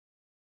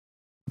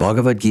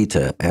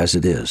Bhagavad-gītā As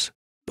It Is,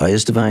 by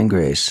His Divine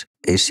Grace,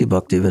 A.C.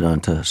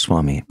 Bhaktivedanta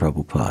Swami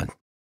Prabhupāda.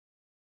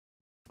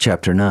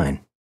 Chapter 9.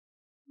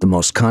 The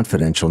Most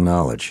Confidential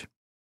Knowledge.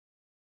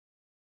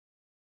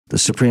 The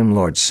Supreme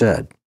Lord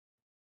said,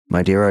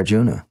 "My dear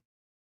Arjuna,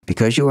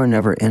 because you are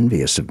never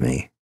envious of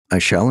me, I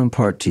shall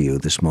impart to you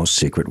this most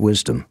secret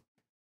wisdom,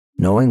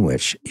 knowing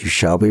which you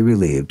shall be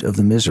relieved of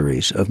the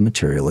miseries of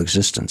material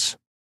existence.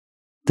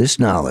 This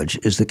knowledge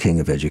is the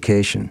king of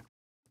education,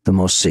 the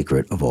most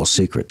secret of all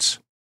secrets.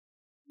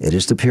 It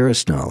is the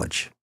purest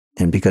knowledge,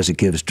 and because it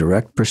gives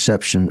direct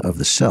perception of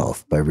the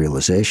self by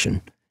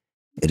realization,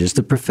 it is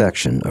the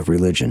perfection of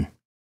religion.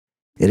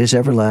 It is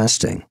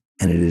everlasting,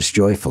 and it is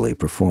joyfully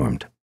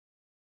performed.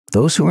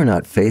 Those who are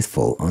not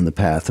faithful on the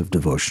path of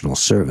devotional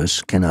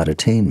service cannot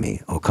attain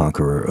me, O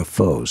conqueror of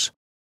foes,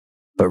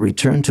 but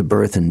return to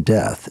birth and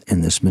death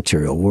in this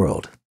material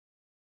world.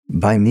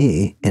 By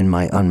me, in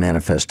my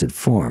unmanifested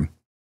form,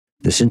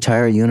 this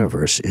entire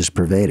universe is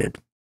pervaded.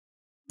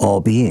 All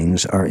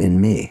beings are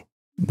in me,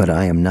 but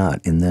I am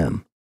not in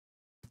them.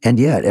 And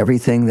yet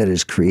everything that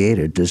is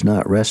created does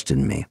not rest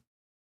in me.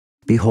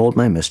 Behold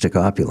my mystic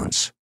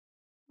opulence.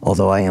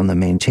 Although I am the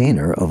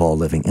maintainer of all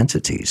living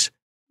entities,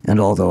 and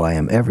although I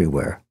am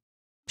everywhere,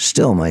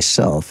 still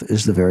myself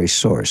is the very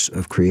source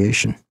of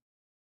creation.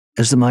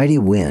 As the mighty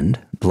wind,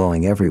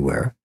 blowing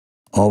everywhere,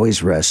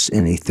 always rests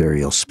in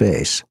ethereal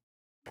space,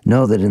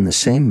 know that in the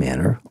same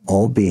manner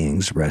all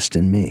beings rest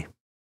in me.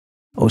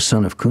 O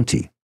son of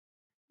Kunti,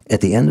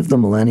 at the end of the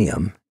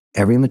millennium,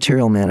 every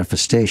material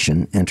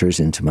manifestation enters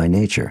into my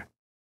nature,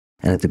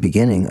 and at the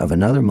beginning of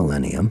another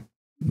millennium,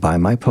 by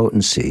my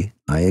potency,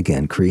 I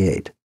again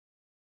create.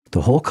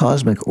 The whole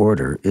cosmic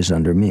order is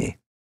under me.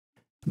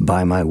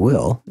 By my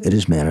will, it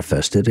is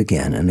manifested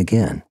again and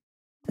again,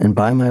 and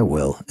by my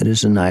will, it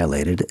is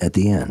annihilated at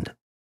the end.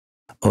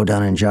 O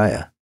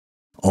Dhananjaya,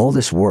 all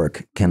this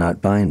work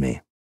cannot bind me.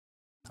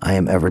 I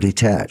am ever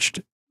detached,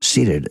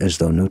 seated as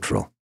though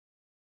neutral.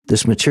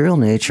 This material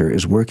nature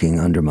is working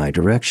under my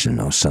direction,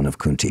 O son of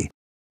Kunti,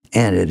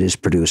 and it is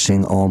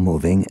producing all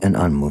moving and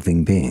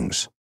unmoving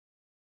beings.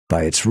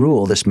 By its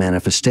rule, this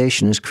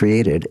manifestation is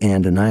created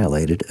and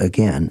annihilated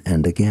again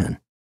and again.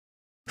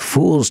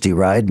 Fools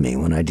deride me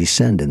when I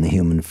descend in the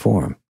human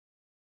form.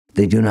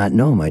 They do not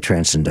know my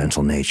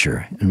transcendental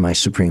nature and my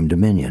supreme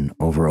dominion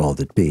over all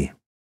that be.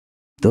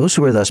 Those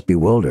who are thus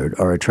bewildered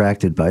are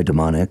attracted by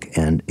demonic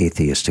and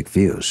atheistic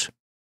views.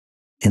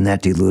 In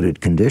that deluded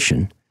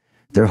condition,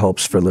 their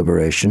hopes for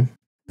liberation,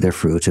 their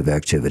fruit of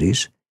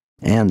activities,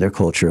 and their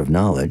culture of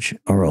knowledge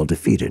are all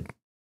defeated.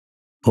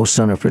 O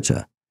son of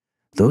Pritha,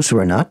 those who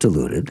are not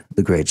deluded,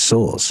 the great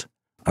souls,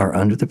 are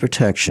under the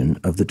protection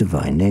of the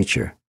divine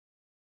nature.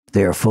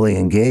 They are fully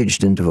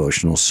engaged in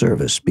devotional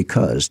service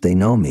because they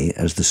know me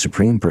as the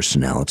Supreme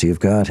Personality of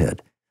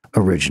Godhead,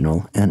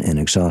 original and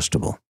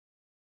inexhaustible.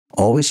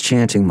 Always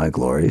chanting my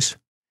glories,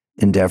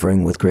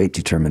 endeavoring with great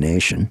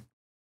determination,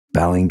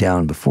 bowing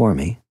down before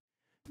me,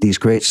 these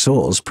great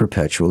souls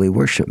perpetually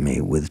worship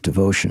me with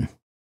devotion.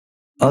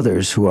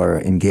 Others who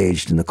are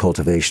engaged in the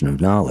cultivation of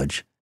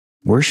knowledge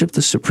worship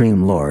the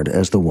Supreme Lord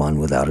as the one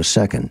without a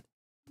second,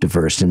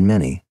 diverse in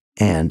many,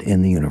 and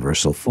in the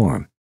universal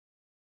form.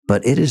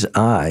 But it is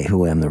I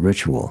who am the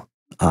ritual,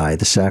 I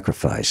the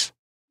sacrifice,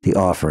 the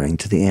offering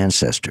to the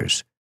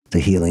ancestors, the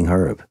healing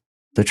herb,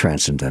 the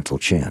transcendental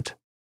chant.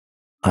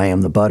 I am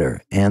the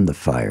butter and the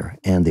fire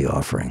and the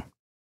offering.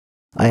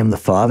 I am the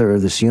father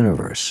of this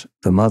universe,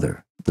 the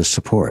mother, the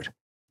support,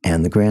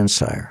 and the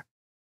grandsire.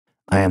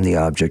 I am the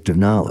object of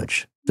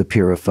knowledge, the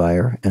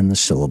purifier and the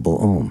syllable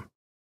Om.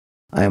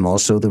 I am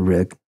also the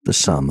Rig, the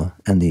Sama,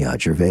 and the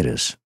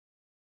Yajurvedas.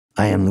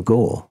 I am the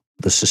goal,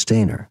 the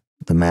sustainer,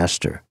 the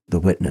master,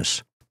 the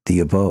witness, the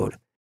abode,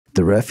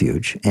 the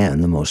refuge,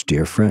 and the most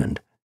dear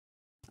friend.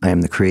 I am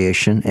the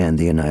creation and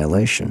the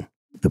annihilation,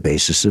 the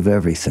basis of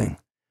everything,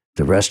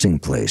 the resting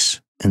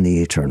place, and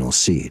the eternal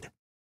seed.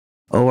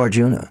 O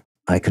Arjuna,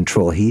 I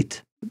control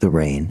heat, the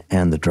rain,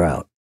 and the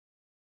drought.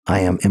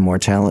 I am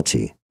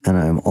immortality, and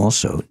I am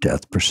also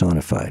death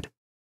personified.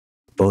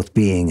 Both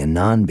being and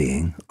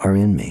non-being are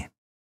in me.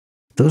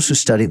 Those who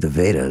study the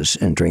Vedas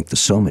and drink the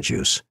soma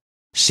juice,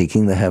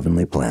 seeking the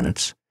heavenly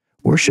planets,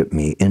 worship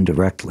me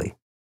indirectly.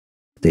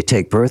 They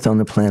take birth on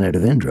the planet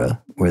of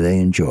Indra, where they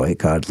enjoy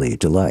godly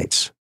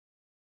delights.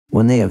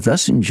 When they have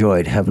thus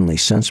enjoyed heavenly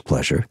sense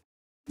pleasure,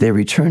 they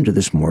return to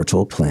this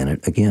mortal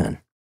planet again.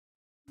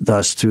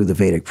 Thus, through the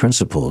Vedic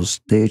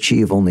principles, they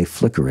achieve only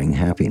flickering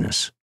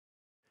happiness.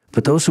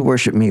 But those who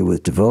worship me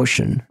with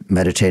devotion,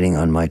 meditating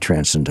on my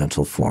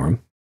transcendental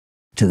form,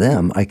 to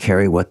them I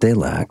carry what they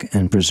lack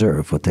and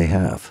preserve what they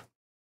have.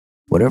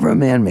 Whatever a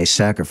man may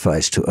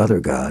sacrifice to other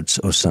gods,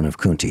 O son of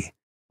Kunti,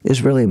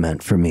 is really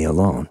meant for me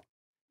alone,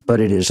 but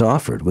it is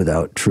offered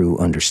without true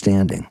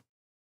understanding.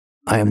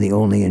 I am the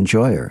only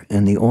enjoyer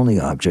and the only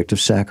object of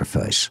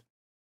sacrifice.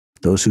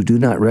 Those who do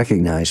not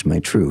recognize my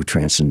true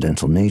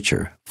transcendental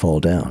nature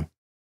fall down.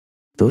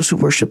 Those who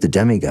worship the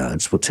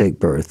demigods will take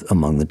birth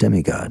among the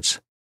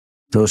demigods.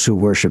 Those who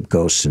worship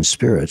ghosts and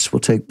spirits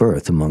will take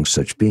birth among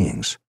such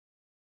beings.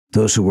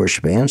 Those who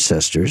worship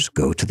ancestors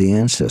go to the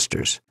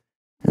ancestors,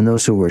 and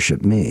those who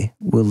worship me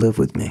will live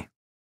with me.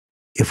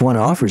 If one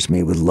offers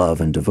me with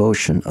love and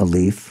devotion a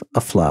leaf,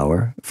 a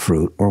flower,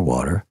 fruit, or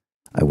water,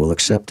 I will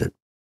accept it.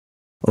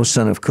 O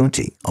son of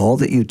Kunti, all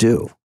that you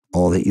do,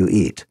 all that you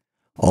eat,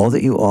 all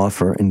that you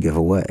offer and give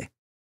away,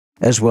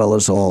 as well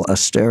as all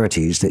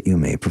austerities that you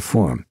may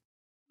perform,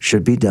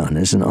 should be done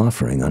as an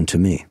offering unto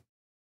me.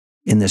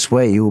 In this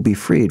way you will be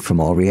freed from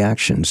all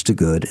reactions to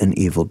good and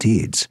evil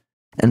deeds,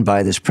 and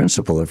by this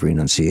principle of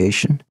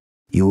renunciation,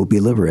 you will be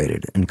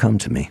liberated and come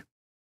to me.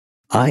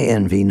 I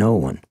envy no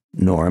one,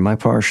 nor am I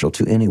partial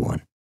to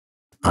anyone.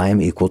 I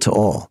am equal to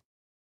all.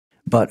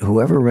 But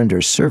whoever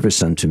renders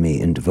service unto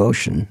me in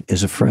devotion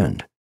is a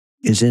friend,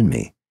 is in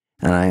me,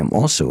 and I am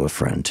also a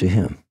friend to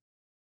him.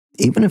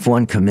 Even if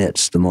one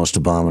commits the most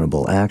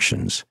abominable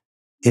actions,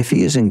 if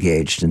he is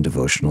engaged in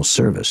devotional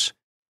service,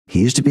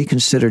 he is to be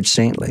considered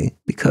saintly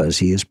because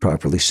he is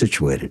properly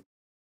situated.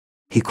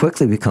 He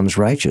quickly becomes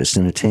righteous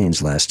and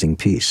attains lasting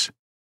peace.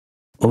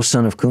 O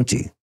son of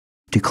Kunti,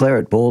 declare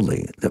it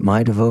boldly that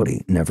my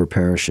devotee never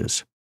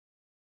perishes.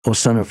 O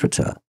son of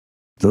Pritha,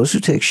 those who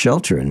take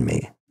shelter in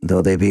me,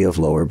 though they be of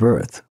lower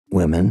birth,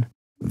 women,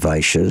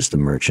 Vaishyas, the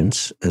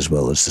merchants, as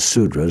well as the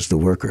Sudras, the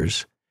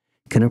workers,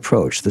 can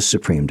approach the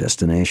supreme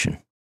destination.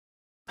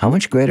 How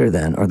much greater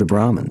then are the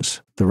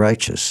Brahmins, the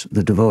righteous,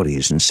 the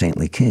devotees, and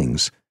saintly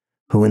kings,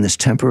 who in this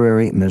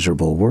temporary,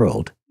 miserable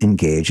world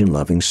engage in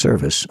loving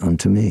service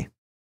unto me.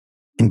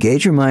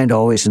 Engage your mind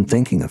always in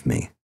thinking of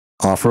me,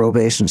 offer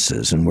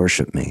obeisances and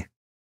worship me.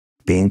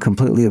 Being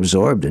completely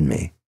absorbed in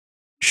me,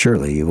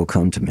 surely you will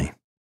come to me.